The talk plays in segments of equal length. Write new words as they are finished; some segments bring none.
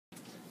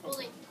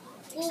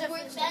Well, we're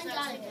Ben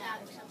got it.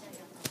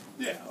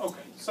 Yeah,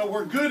 okay. So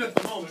we're good at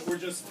the moment. We're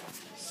just,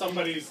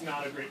 somebody's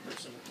not a great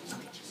person with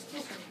speeches.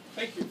 Okay.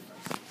 Thank you.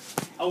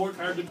 I'll work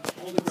hard to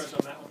hold the grudge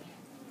on that one.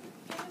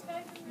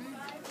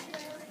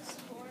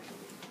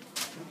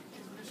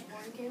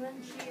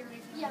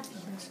 Yeah.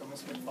 So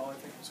Ms. McFall, I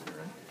think was here,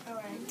 right?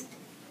 Alright.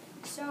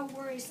 So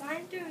we're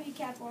assigned to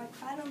recap what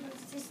Adam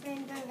participated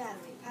in the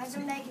evaluate.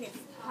 Positive, negative.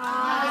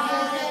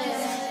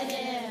 Positive.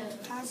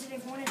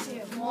 Positive 1 or 2.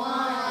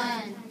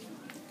 1.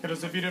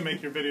 Kiddos, if you didn't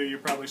make your video, you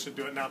probably should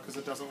do it now because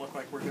it doesn't look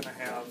like we're going to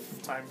have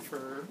time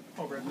for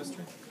overhead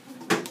history.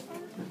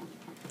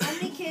 How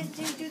many kids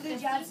didn't do their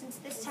job since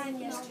this time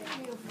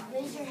yesterday?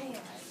 Raise your hand.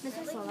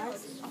 Mrs.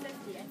 Solas,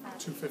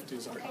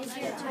 250s are. I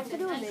have to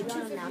do a video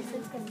on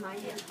announcements because mine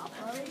didn't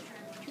upload.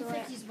 Do I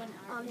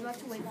have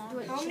to wait?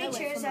 How many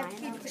chairs have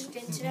to be pushed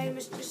in today,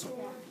 Mr.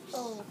 Sewell?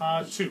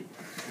 2.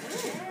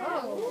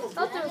 Oh, I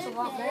thought there was a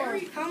lot more.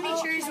 How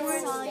many chairs were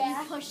in?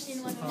 Pushed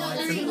in one.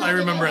 I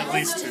remember at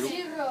least 2.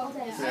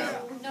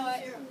 Yeah. No,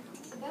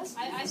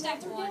 I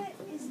stacked 1.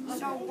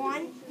 So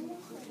 1?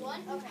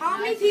 How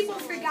many people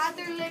forgot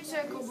their lit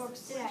circle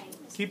books today?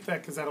 Keep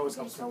that because that always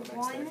helps So me the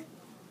next day. 1.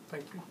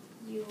 Thank you.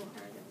 You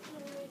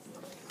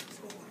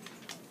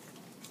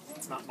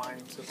It's not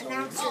mine, so it's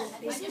announcer.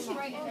 always... Please come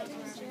up.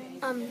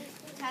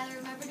 Tyler,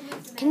 remember to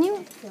move the Can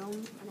you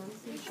film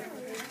announcements?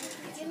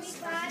 Give me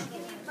 5.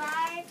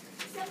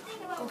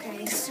 Something about.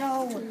 Okay,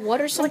 so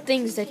what are some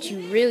things that you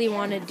really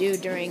want to do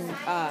during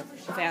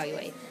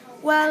evaluate?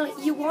 Well,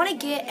 you want to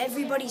get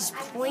everybody's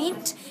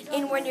point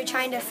in when you're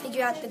trying to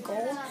figure out the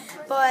goal,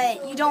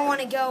 but you don't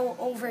want to go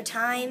over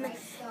time,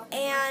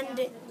 and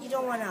you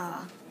don't want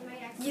to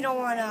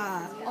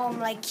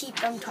like keep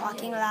them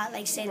talking a lot,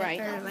 like say that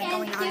they're like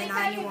going on and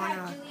on. You want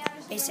to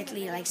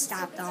basically like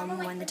stop them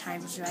when the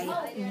time's right.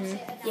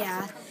 Mm-hmm.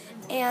 Yeah.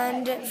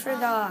 And for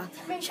the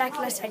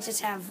checklist, I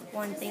just have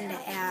one thing to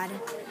add.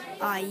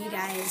 You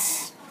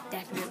guys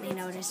definitely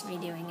noticed me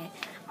doing it.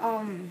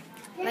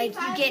 Like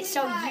you get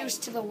so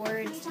used to the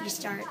words, you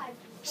start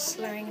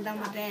slurring them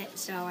a bit.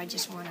 So I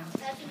just want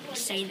to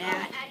say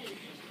that.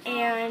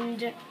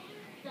 And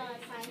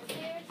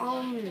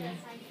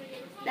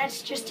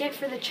that's just it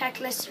for the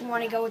checklist. You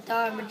want to go with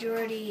the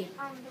majority,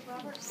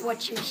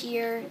 what you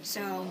hear.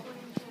 So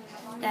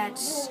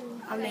that's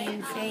a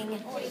main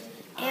thing.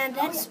 And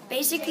that's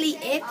basically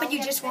it, but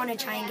you just want to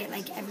try and get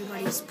like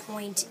everybody's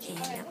point in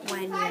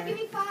when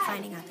you're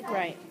finding out the goal.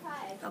 Right.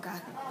 Okay.